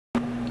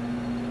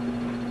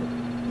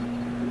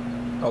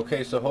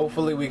Okay, so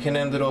hopefully we can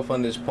end it off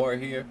on this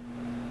part here.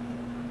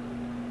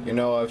 You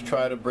know, I've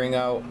tried to bring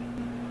out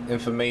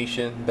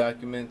information,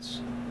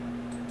 documents,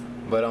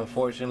 but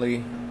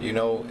unfortunately, you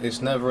know,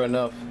 it's never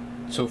enough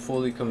to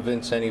fully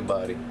convince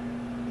anybody.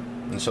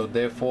 And so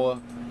therefore,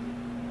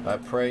 I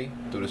pray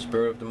through the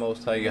Spirit of the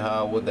Most High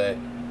YAHAWAH that,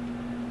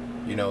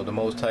 you know, the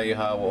Most High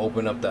YAHAWAH will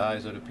open up the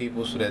eyes of the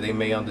people so that they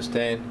may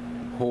understand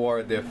who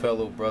are their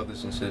fellow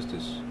brothers and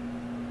sisters.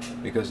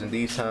 Because in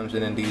these times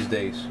and in these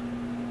days,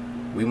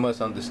 we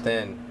must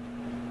understand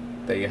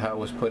that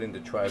YAHAWAH is putting the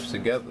tribes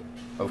together.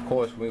 Of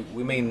course,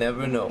 we may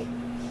never know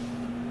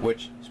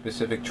which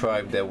specific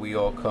tribe that we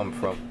all come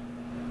from,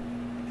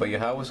 but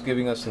YAHAWAH is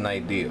giving us an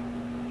idea.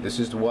 This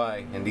is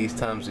why in these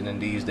times and in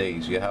these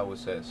days, YAHAWAH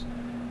says,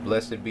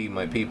 "Blessed be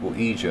my people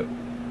Egypt,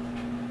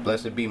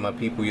 blessed be my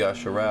people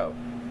Yasharal,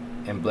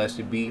 and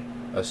blessed be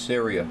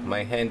Assyria,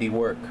 my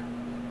handiwork."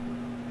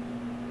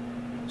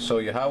 So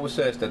YAHAWAH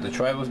says that the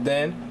tribe of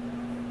Dan,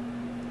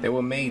 they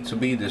were made to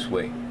be this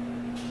way.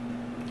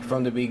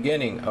 From the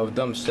beginning of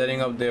them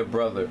setting up their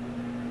brother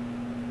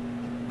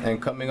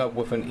and coming up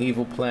with an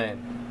evil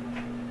plan,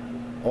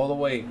 all the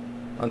way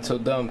until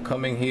them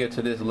coming here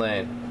to this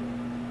land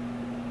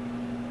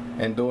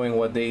and doing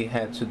what they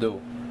had to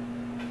do.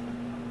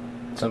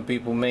 Some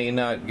people may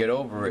not get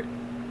over it,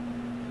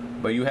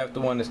 but you have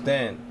to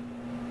understand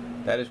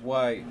that is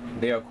why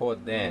they are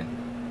called Dan,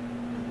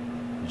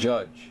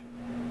 judge.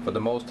 For the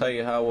Most High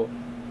YAHAWAH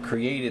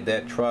created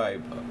that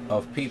tribe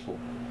of people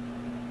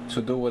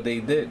to do what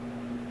they did,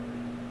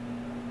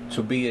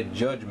 to be a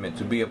judgment,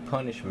 to be a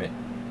punishment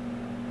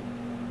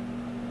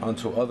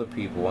unto other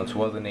people,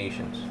 unto other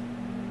nations.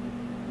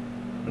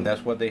 And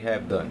that's what they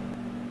have done.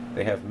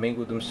 They have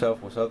mingled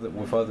themselves with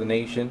other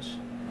nations.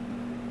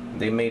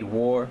 They made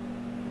war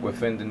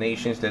within the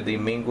nations that they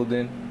mingled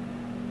in.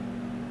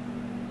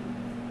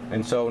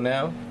 And so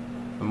now,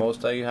 the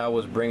Most High YAHAWAH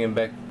is bringing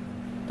back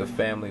the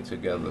family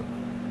together.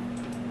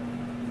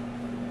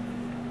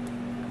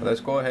 Let's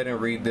go ahead and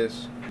read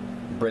this.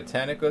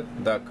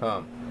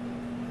 Britannica.com.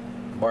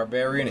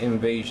 Barbarian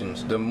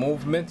invasions. The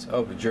movement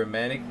of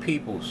Germanic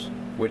peoples,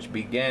 which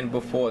began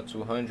before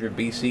 200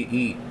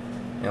 BCE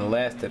and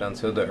lasted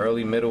until the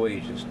early Middle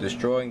Ages,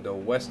 destroying the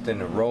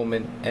Western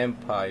Roman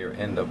Empire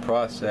in the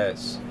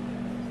process.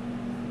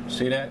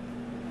 See that?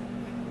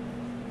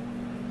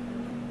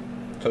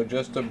 So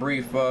just a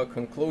brief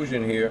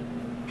conclusion here.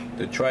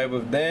 The tribe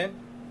of Dan,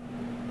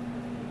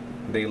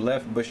 they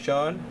left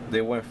Bashan,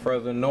 they went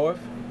further north.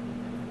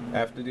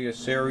 After the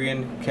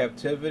Assyrian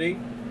captivity,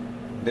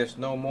 there's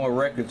no more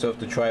records of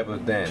the tribe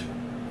of Dan.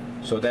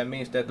 So that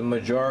means that the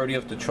majority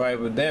of the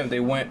tribe of Dan, they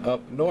went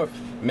up north,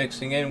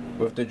 mixing in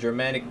with the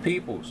Germanic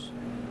peoples,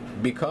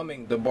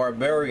 becoming the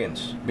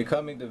barbarians,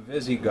 becoming the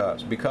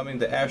Visigoths, becoming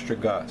the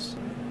Ostrogoths,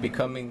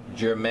 becoming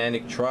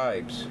Germanic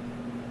tribes,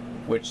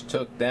 which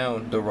took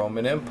down the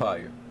Roman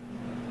Empire.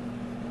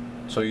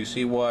 So you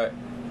see why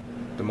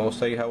the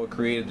Most High YAHAWAH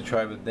created the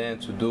tribe of Dan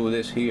to do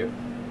this here.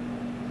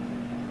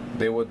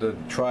 They were the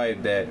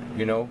tribe that,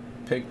 you know,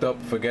 picked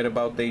up, forget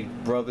about their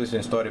brothers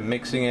and started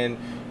mixing in,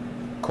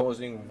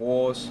 causing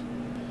wars.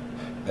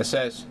 It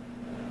says,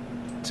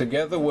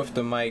 together with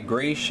the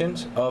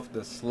migrations of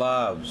the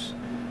Slavs,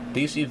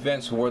 these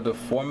events were the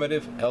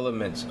formative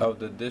elements of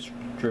the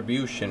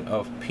distribution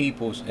of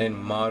peoples in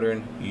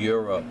modern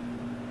Europe.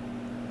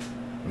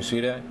 You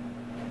see that?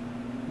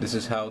 This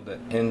is how the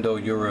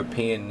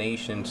Indo-European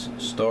nations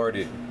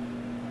started.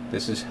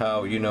 This is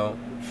how, you know,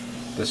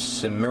 the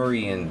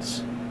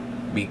Sumerians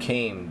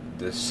became,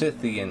 the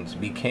Scythians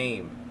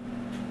became,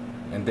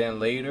 and then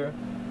later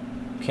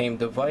came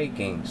the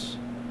Vikings.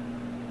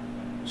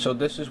 So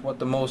this is what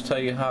the Most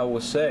High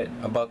YAHAWAH said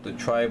about the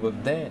tribe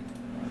of Dan.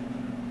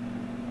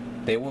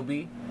 They will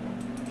be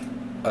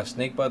a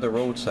snake by the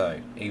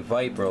roadside, a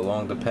viper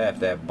along the path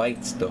that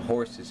bites the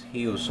horse's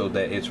heels so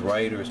that its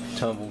rider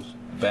tumbles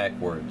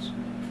backwards.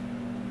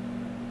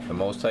 The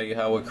Most High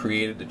YAHAWAH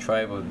created the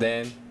tribe of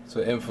Dan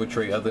to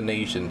infiltrate other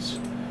nations,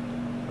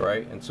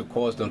 right, and to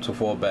cause them to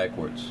fall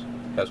backwards.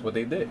 That's what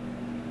they did.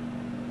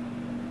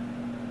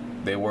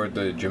 They were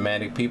the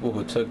Germanic people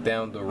who took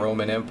down the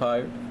Roman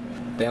Empire.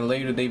 Then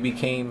later they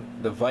became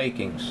the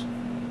Vikings,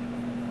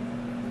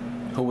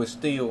 who would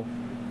steal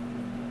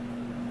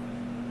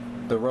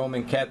the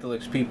Roman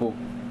Catholics people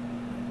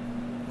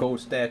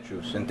gold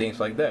statues and things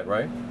like that,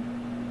 right?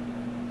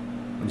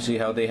 You see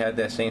how they had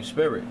that same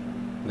spirit.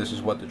 This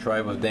is what the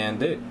tribe of Dan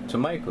did to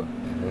Micah.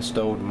 And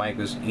stole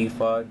Micah's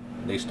ephod.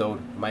 They stole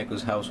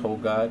Micah's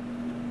household god.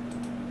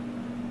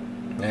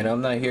 And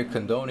I'm not here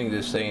condoning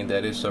this, saying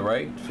that it's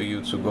alright for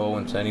you to go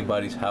into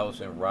anybody's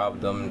house and rob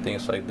them and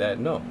things like that.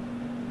 No.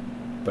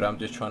 But I'm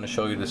just trying to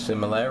show you the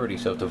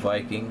similarities of the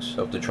Vikings,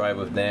 of the tribe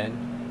of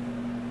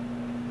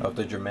Dan, of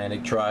the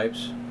Germanic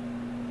tribes.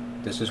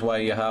 This is why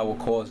YAHAWAH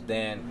calls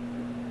Dan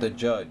the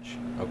judge,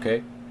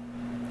 okay?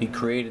 He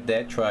created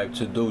that tribe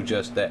to do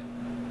just that.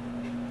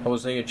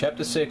 Hosea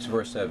chapter 6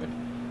 verse 7.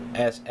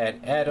 As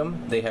at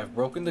Adam they have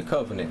broken the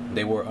covenant,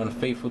 they were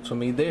unfaithful to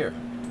me there.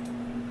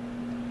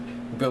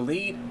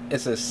 Gilead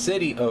is a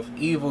city of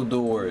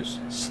evildoers,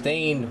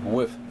 stained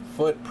with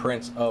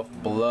footprints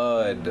of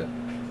blood.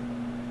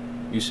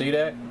 You see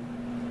that?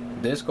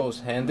 This goes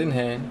hand in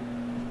hand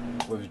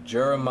with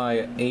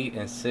Jeremiah 8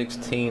 and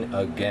 16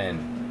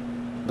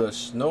 again. The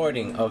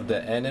snorting of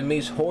the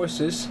enemy's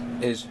horses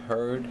is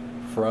heard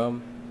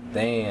from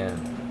Dan.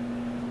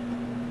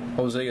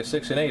 Hosea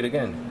 6 and 8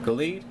 again.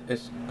 Gilead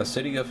is a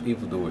city of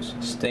evildoers,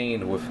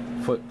 stained with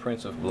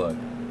footprints of blood.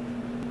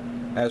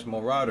 As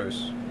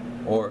marauders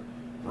or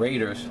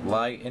raiders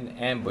lie in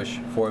ambush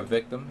for a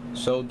victim,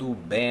 so do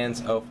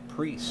bands of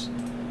priests.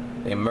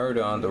 They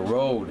murder on the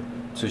road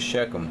to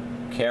Shechem,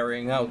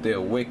 carrying out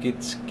their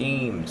wicked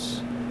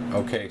schemes.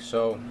 Okay,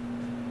 so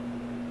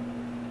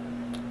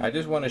I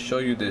just want to show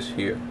you this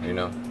here, you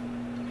know.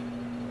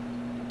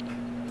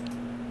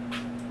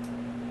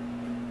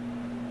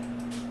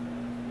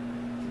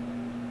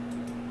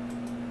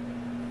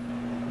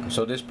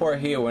 So this part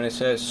here, when it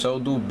says, so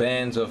do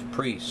bands of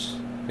priests,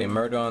 they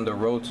murder on the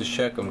road to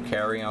Shechem,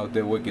 carrying out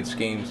their wicked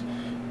schemes.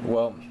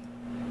 Well,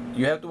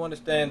 you have to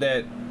understand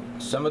that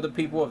some of the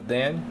people of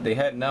Dan, they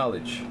had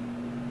knowledge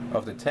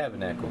of the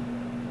tabernacle.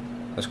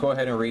 Let's go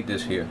ahead and read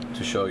this here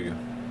to show you.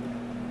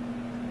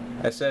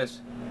 It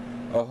says,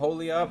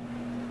 Aholiab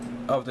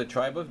of the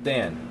tribe of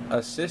Dan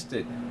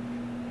assisted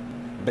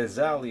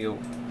Bezalel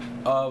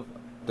of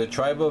the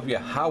tribe of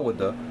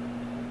YAHAWAH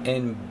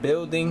in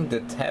building the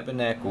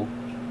tabernacle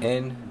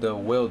in the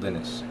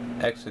wilderness.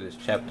 Exodus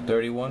chapter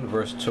 31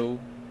 verse 2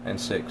 and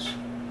 6.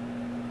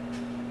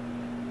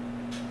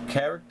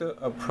 Character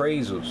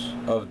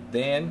appraisals of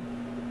Dan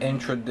in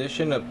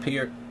tradition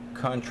appear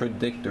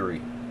contradictory.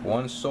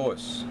 One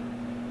source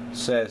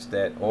says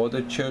that all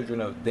the children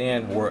of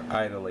Dan were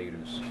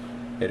idolaters.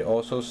 It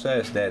also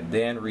says that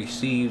Dan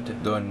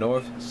received the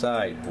north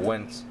side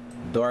whence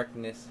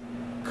darkness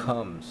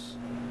comes.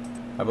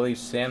 I believe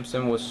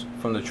Samson was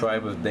from the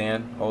tribe of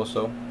Dan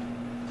also.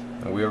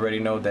 And we already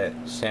know that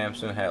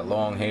Samson had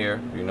long hair,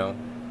 you know.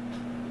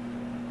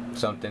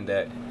 Something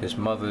that his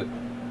mother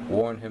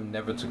warned him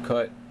never to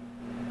cut.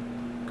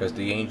 Because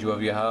the angel of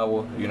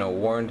YAHAWAH, you know,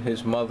 warned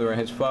his mother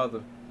and his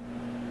father.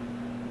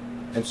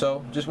 And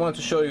so, just wanted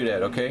to show you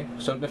that, okay?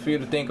 Something for you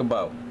to think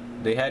about.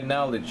 They had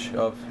knowledge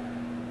of,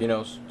 you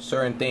know,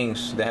 certain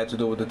things that had to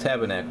do with the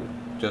tabernacle.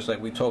 Just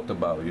like we talked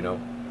about, you know.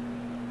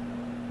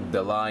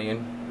 The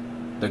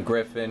lion, the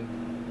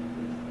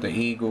griffin, the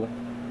eagle.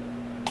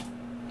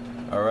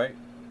 Alright?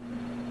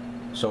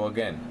 So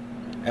again,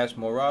 as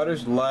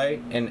marauders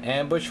lie in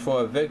ambush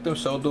for a victim,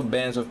 so do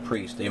bands of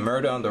priests. They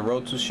murder on the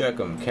road to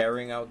Shechem,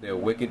 carrying out their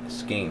wicked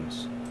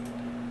schemes.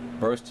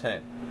 Verse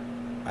 10.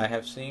 I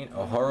have seen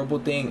a horrible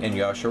thing in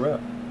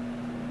Yasharel.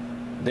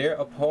 Their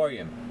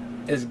Aporium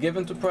is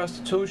given to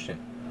prostitution.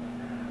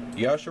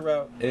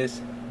 Yasharel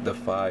is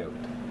defiled.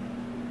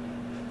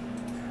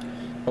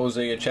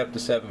 Hosea chapter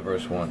 7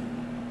 verse 1.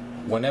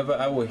 Whenever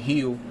I will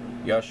heal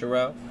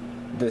Yasharel,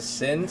 the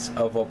sins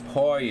of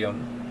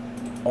Aporium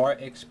are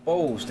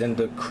exposed in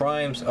the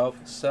crimes of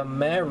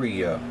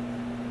Samaria.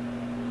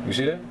 You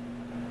see that?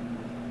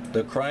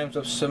 The crimes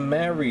of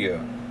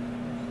Samaria.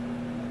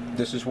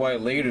 This is why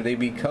later they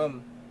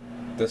become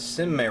the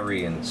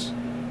Cimmerians.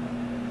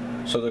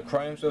 So the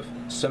crimes of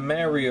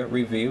Samaria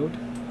revealed.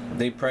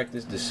 They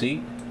practice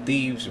deceit.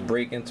 Thieves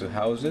break into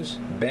houses.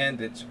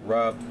 Bandits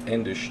rob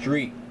in the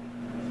street.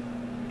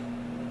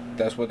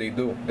 That's what they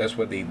do. That's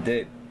what they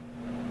did.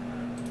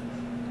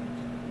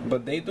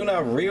 But they do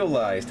not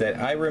realize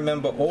that I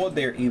remember all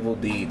their evil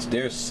deeds.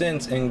 Their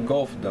sins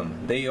engulf them.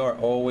 They are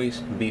always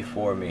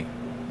before me.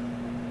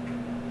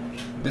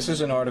 This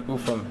is an article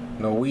from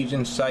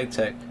Norwegian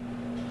SciTech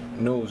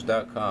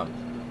News.com.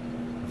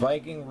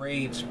 Viking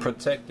raids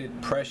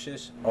protected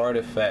precious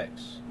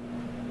artifacts.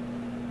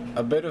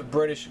 A bit of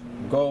British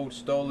gold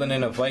stolen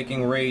in a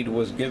Viking raid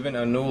was given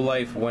a new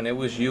life when it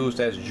was used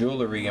as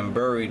jewelry and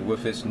buried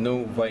with its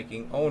new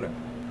Viking owner.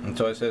 And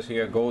so it says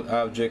here, a gold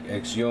object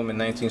exhumed in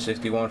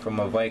 1961 from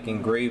a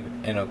Viking grave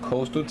in a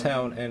coastal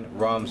town in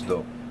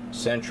Romsdal,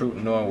 central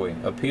Norway,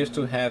 appears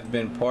to have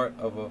been part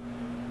of a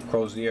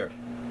crozier,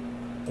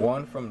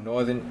 one from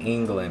northern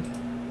England.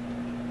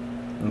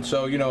 And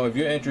so, you know, if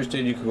you're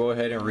interested, you can go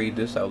ahead and read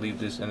this. I'll leave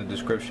this in the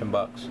description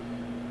box.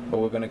 But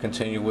we're going to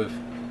continue with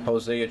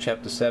Hosea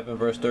chapter 7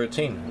 verse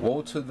 13.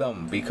 Woe to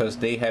them, because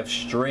they have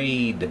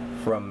strayed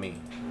from me.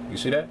 You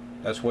see that?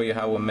 That's what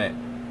YAHAWAH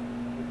meant.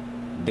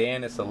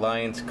 Dan is a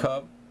lion's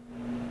cub,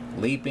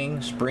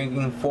 leaping,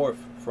 springing forth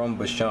from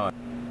Bashan.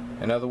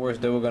 In other words,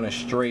 they were going to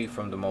stray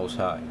from the Most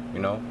High, you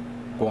know,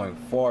 going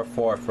far,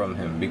 far from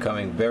Him,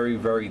 becoming very,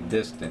 very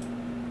distant.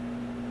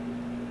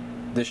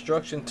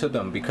 Destruction to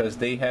them, because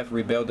they have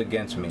rebelled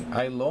against me.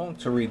 I long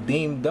to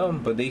redeem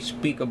them, but they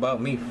speak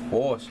about me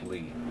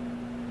falsely.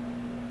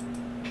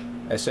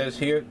 It says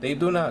here, they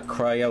do not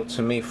cry out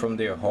to me from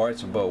their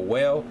hearts, but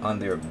wail on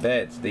their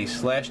beds. They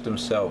slash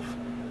themselves,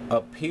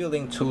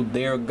 appealing to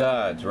their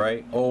gods,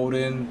 right?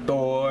 Odin,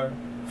 Thor,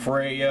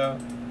 Freya,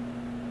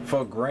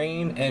 for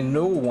grain and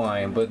new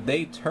wine, but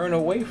they turn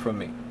away from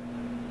me.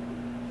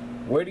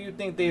 Where do you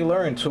think they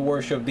learned to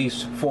worship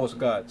these false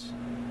gods?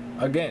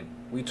 Again,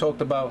 we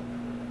talked about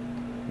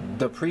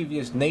the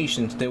previous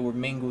nations they were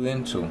mingled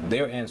into.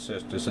 Their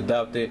ancestors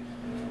adopted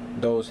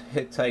those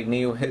Hittite,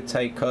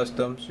 Neo-Hittite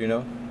customs, you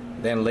know.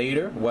 Then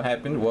later, what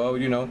happened? Well,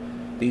 you know,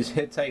 these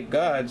Hittite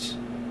gods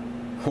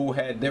who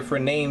had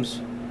different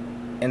names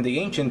in the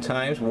ancient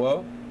times,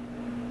 well,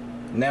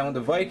 now in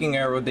the Viking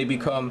era, they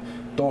become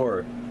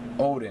Thor,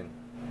 Odin.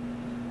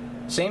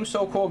 Same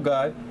so-called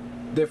god,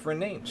 different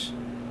names.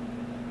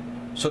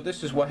 So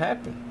this is what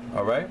happened,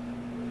 alright?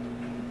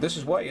 This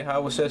is why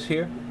YAHAWAH says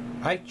here,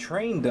 I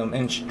trained them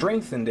and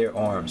strengthened their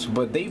arms,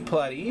 but they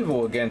plot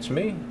evil against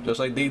me, just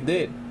like they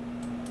did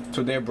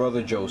to their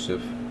brother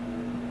Joseph.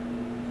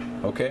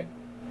 Okay?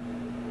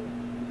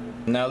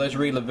 Now let's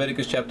read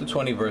Leviticus chapter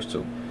 20, verse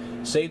 2.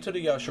 Say to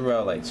the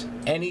Yasharalites,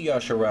 any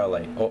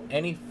Yasharalite or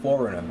any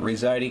foreigner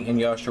residing in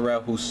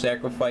Yasharal who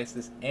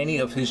sacrifices any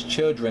of his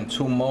children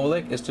to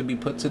Molech is to be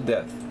put to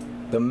death.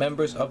 The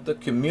members of the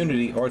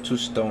community are to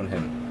stone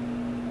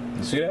him.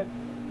 You see that?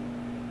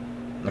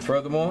 And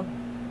furthermore,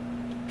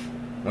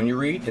 when you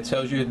read, it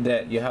tells you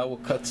that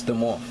YAHAWAH cuts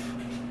them off.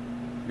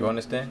 You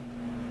understand?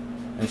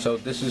 And so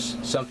this is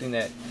something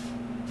that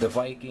the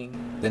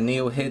Viking, the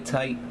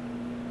Neo-Hittite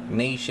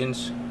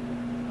nations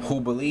who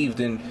believed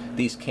in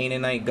these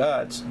Canaanite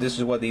gods, this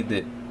is what they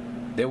did.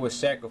 They were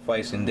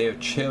sacrificing their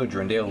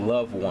children, their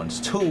loved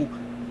ones, to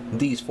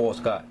these false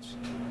gods.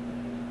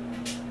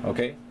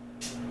 Okay?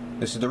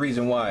 This is the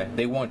reason why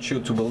they want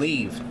you to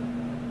believe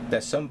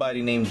that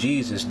somebody named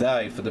Jesus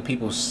died for the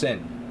people's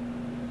sin.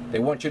 They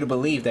want you to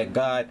believe that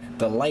God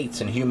delights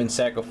in human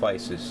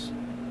sacrifices.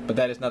 But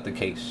that is not the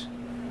case.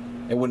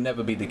 It will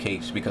never be the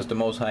case, because the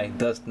Most High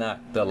does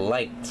not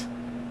delight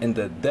in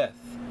the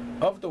death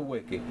of the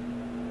wicked.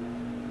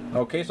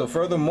 Okay, so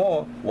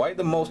furthermore, why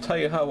the Most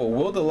High YAHAWAH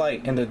will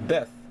delight in the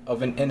death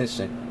of an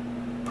innocent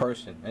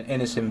person, an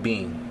innocent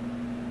being.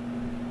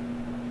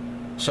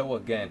 So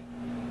again,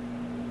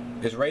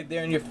 it's right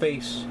there in your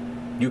face.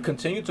 You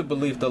continue to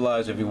believe the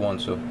lies if you want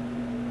to.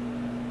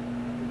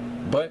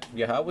 But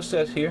YAHAWAH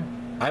says here,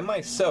 I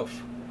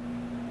myself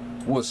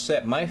will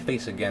set my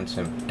face against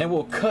him and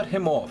will cut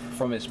him off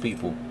from his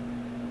people.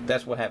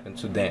 That's what happened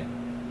to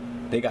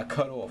Dan. They got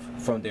cut off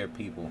from their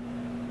people.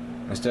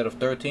 Instead of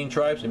 13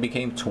 tribes, it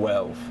became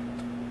 12.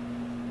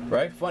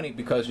 Right? Funny,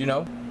 because, you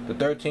know, the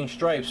 13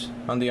 stripes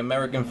on the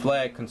American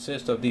flag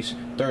consist of these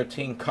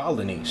 13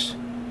 colonies.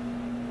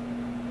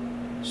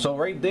 So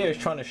right there is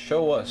trying to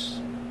show us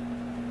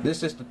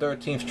this is the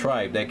 13th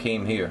tribe that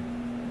came here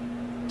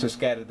to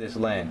scatter this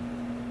land.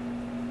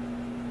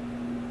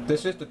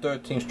 This is the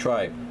 13th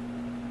tribe.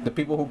 The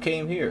people who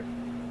came here,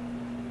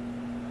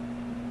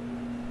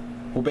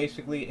 who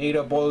basically ate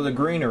up all of the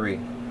greenery,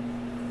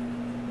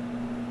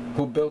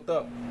 who built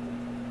up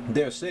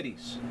their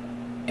cities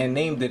and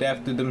named it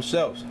after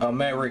themselves,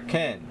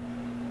 American.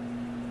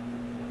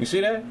 You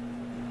see that?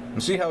 You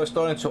see how it's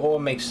starting to all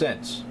make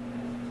sense?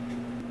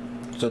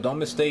 So don't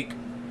mistake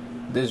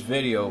this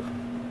video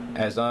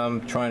as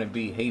I'm trying to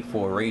be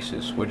hateful or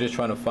racist. We're just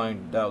trying to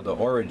find out the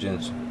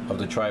origins of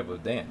the tribe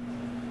of Dan.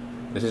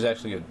 This is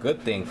actually a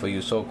good thing for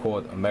you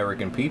so-called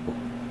American people.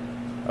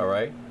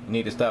 Alright? You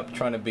need to stop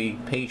trying to be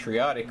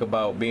patriotic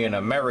about being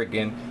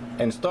American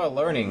and start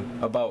learning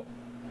about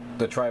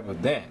the tribe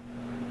of Dan.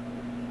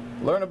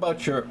 Learn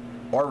about your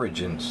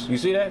origins. You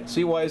see that?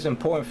 See why it's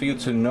important for you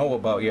to know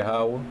about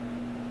YAHAWAH?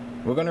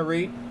 We're going to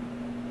read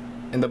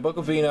in the book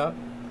of Enoch.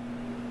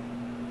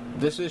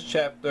 This is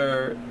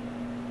chapter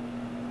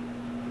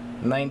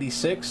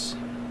 96.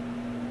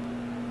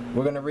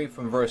 We're going to read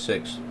from verse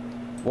 6.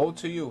 Woe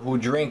to you who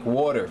drink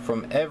water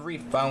from every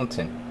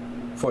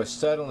fountain, for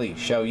suddenly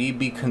shall ye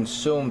be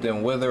consumed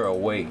and wither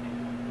away,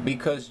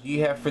 because ye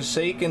have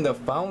forsaken the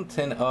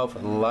fountain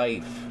of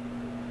life.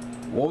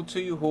 Woe to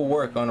you who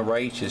work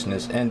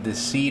unrighteousness and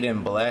deceit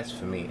and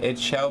blasphemy. It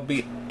shall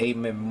be a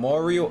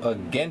memorial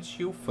against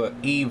you for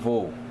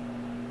evil.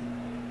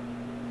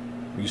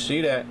 You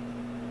see that?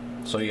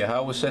 So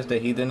YAHAWAH says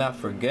that he did not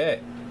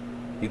forget.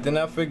 He did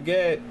not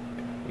forget.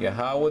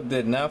 YAHAWAH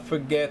did not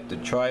forget the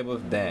tribe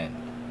of Dan.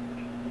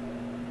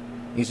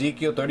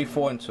 Ezekiel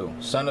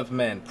 34:2. Son of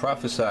man,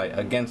 prophesy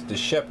against the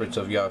shepherds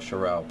of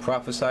Yasharal.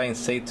 Prophesy and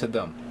say to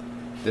them,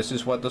 this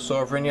is what the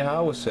sovereign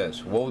YAHAWAH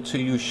says. Woe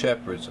to you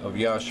shepherds of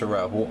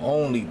Yasharal, who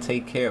only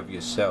take care of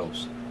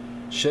yourselves.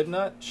 Should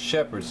not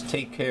shepherds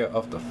take care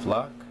of the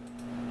flock?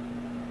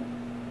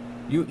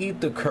 You eat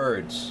the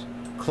curds,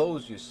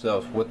 clothe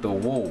yourself with the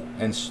wool,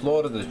 and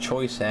slaughter the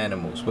choice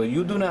animals, but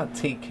you do not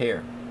take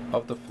care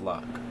of the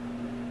flock.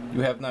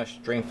 You have not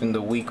strengthened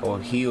the weak, or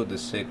healed the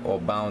sick, or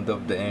bound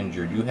up the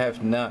injured. You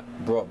have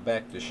not brought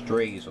back the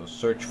strays, or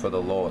searched for the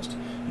lost.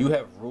 You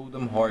have ruled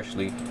them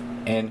harshly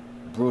and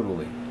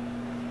brutally.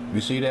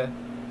 You see that?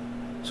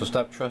 So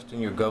stop trusting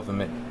your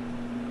government.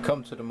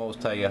 Come to the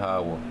Most High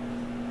YAHAWAH.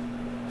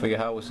 For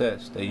YAHAWAH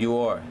says that you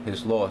are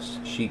his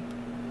lost sheep.